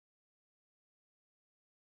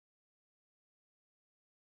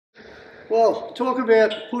Well, talk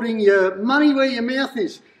about putting your money where your mouth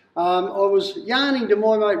is. I was yarning to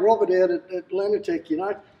my mate Robert out at Lanotec, you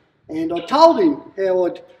know, and I told him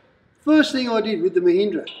how first thing I did with the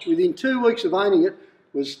Mahindra, within 2 weeks of owning it,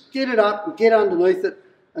 was get it up and get underneath it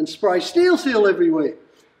and spray steel seal everywhere.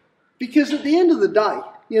 Because at the end of the day,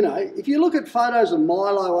 you know, if you look at photos of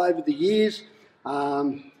Milo over the years,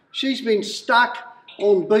 she's been stuck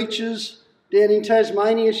on beaches down in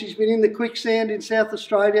Tasmania, she's been in the quicksand in South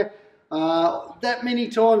Australia. That many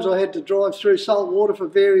times I had to drive through salt water for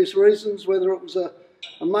various reasons, whether it was a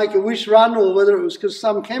Make-A-Wish run or whether it was because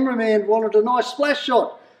some cameraman wanted a nice splash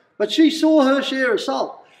shot. But she saw her share of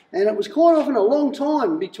salt, and it was quite often a long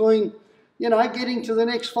time between, you know, getting to the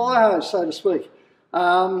next fire hose, so to speak.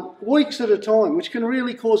 Weeks at a time, which can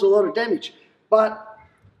really cause a lot of damage. But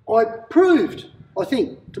I proved, I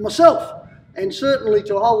think, to myself, and certainly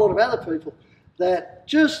to a whole lot of other people, that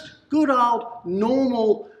just good old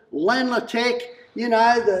normal Lanotec, you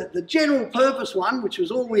know, the general purpose one, which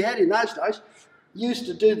was all we had in those days, used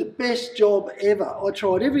to do the best job ever. I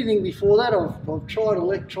tried everything before that. I've tried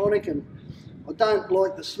electronic, and I don't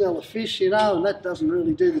like the smell of fish, you know, and that doesn't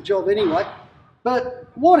really do the job anyway. But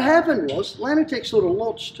what happened was Lanotec sort of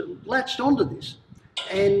latched onto this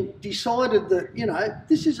and decided that, you know,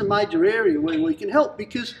 this is a major area where we can help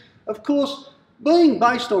because, of course, being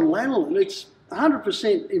based on lanolin, it's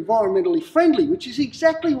 100% environmentally friendly, which is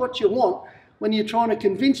exactly what you want when you're trying to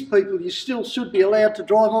convince people you still should be allowed to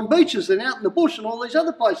drive on beaches and out in the bush and all these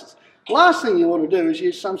other places. Last thing you want to do is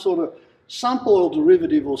use some sort of sump oil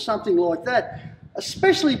derivative or something like that,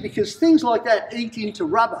 especially because things like that eat into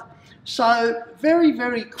rubber. So very,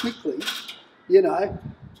 very quickly, you know,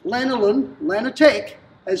 lanolin, Lanotec,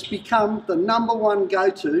 has become the #1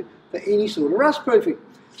 go-to for any sort of rust proofing.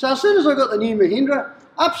 So as soon as I got the new Mahindra,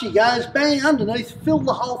 up she goes, bang, underneath, filled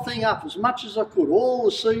the whole thing up as much as I could, all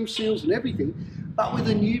the seam seals and everything, but with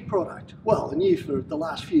a new product. Well, a new for the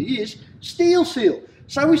last few years, steel seal.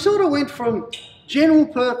 So we sort of went from general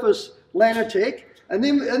purpose Lanotec, and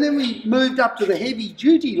then we moved up to the heavy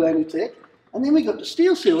duty Lanotec, and then we got to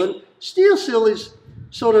steel seal. And steel seal is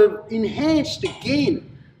sort of enhanced again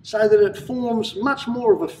so that it forms much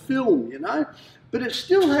more of a film, you know, but it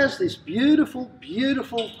still has this beautiful,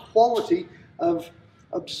 beautiful quality of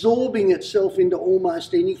absorbing itself into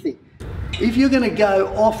almost anything. If you're going to go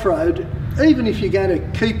off-road, even if you're going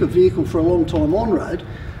to keep a vehicle for a long time on-road,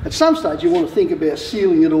 at some stage you want to think about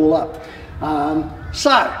sealing it all up.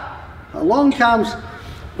 So along comes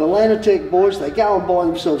the Lanotec boys, they go and buy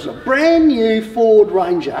themselves a brand new Ford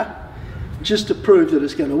Ranger just to prove that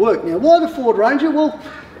it's going to work. Now, why the Ford Ranger? Well,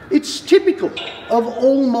 it's typical of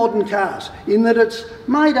all modern cars in that it's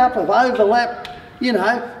made up of overlap, you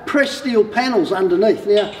know, pressed steel panels underneath.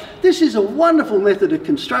 Now, this is a wonderful method of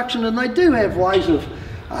construction, and they do have ways of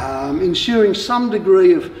ensuring some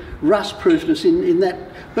degree of rust proofness in that.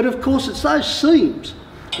 But of course, it's those seams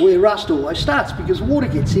where rust always starts because water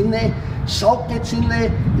gets in there, salt gets in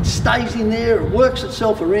there, it stays in there, it works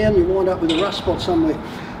itself around, you wind up with a rust spot somewhere.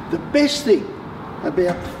 The best thing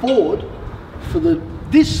about the Ford for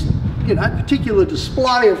this, you know, particular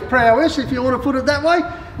display of prowess, if you want to put it that way,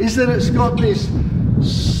 is that it's got this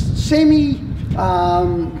semi-pressed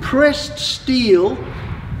steel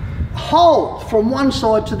hole from one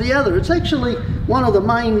side to the other. It's actually one of the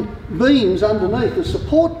main beams underneath, the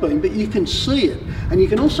support beam, but you can see it. And you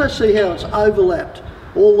can also see how it's overlapped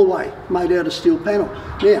all the way, made out of steel panel.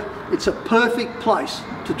 Now, it's a perfect place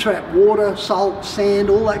to trap water, salt, sand,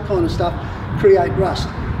 all that kind of stuff, create rust.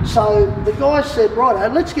 So the guys said, right,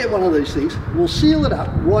 let's get one of these things. We'll seal it up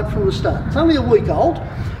right from the start. It's only a week old.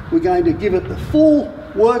 We're going to give it the full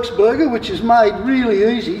works burger, which is made really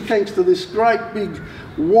easy thanks to this great big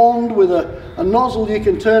wand with a nozzle you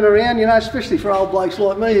can turn around, you know, especially for old blokes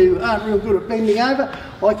like me who aren't real good at bending over.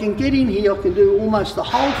 I can get in here, I can do almost the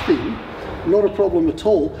whole thing, not a problem at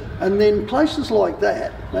all. And then places like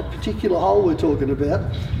that particular hole we're talking about,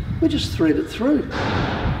 we just thread it through.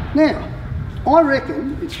 Now, I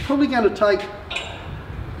reckon it's probably going to take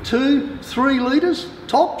 2-3 litres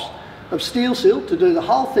tops of steel seal to do the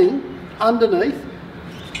whole thing underneath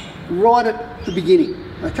right at the beginning,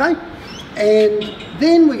 okay? And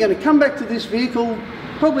then we're going to come back to this vehicle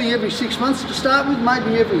probably every 6 months to start with,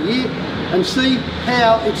 maybe every year, and see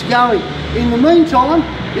how it's going. In the meantime,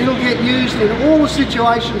 it'll get used in all the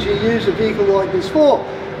situations you use a vehicle like this for.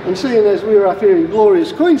 And seeing as we're up here in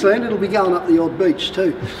glorious Queensland, it'll be going up the odd beach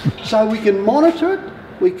too. So we can monitor it,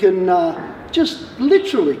 we can just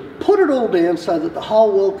literally put it all down so that the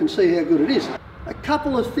whole world can see how good it is. A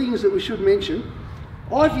couple of things that we should mention.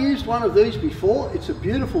 I've used one of these before, it's a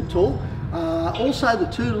beautiful tool. Also the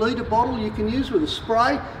 2 litre bottle you can use with a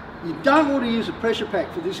spray. You don't want to use a pressure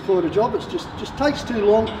pack for this kind of job. It just takes too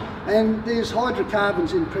long, and there's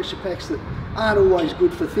hydrocarbons in pressure packs that aren't always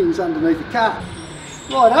good for things underneath the car.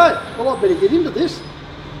 Righto, well I better get into this.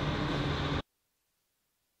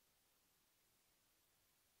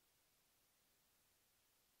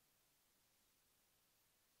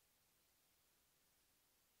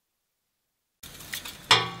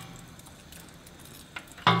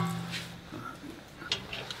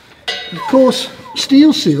 Of course,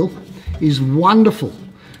 steel seal is wonderful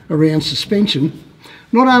around suspension.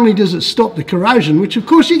 Not only does it stop the corrosion, which of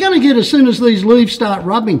course you're going to get as soon as these leaves start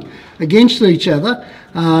rubbing against each other,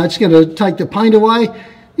 it's going to take the paint away.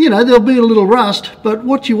 You know, there'll be a little rust, but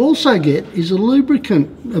what you also get is a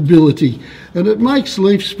lubricant ability, and it makes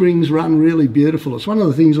leaf springs run really beautiful. It's one of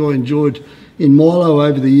the things I enjoyed in Milo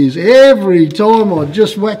over the years. Every time I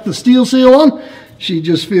just whack the steel seal on, she'd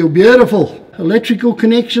just feel beautiful. Electrical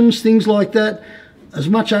connections, things like that, as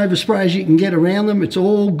much overspray as you can get around them, it's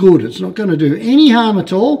all good. It's not going to do any harm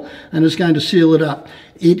at all, and it's going to seal it up.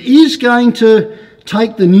 It is going to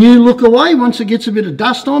take the new look away. Once it gets a bit of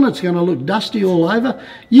dust on, it's going to look dusty all over.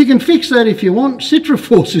 You can fix that if you want.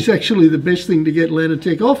 Citroforce is actually the best thing to get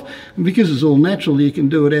Lanotec off, and because it's all natural, you can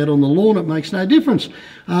do it out on the lawn. It makes no difference.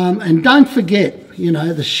 And don't forget, you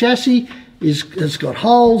know, the chassis has got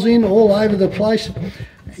holes in all over the place.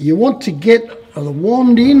 You want to get the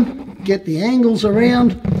wand in, get the angles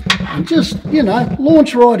around, and just, you know,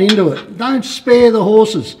 launch right into it. Don't spare the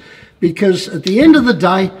horses, because at the end of the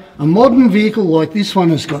day, a modern vehicle like this one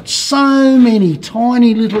has got so many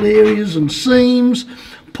tiny little areas and seams,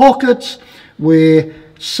 pockets, where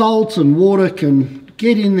salt and water can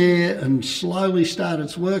get in there and slowly start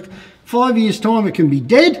its work. 5 years' time it can be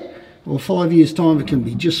dead, or 5 years' time it can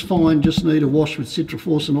be just fine, just need a wash with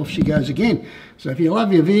Citroforce and off she goes again. So if you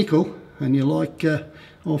love your vehicle and you like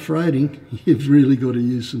off-roading, you've really got to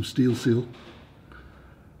use some steel seal.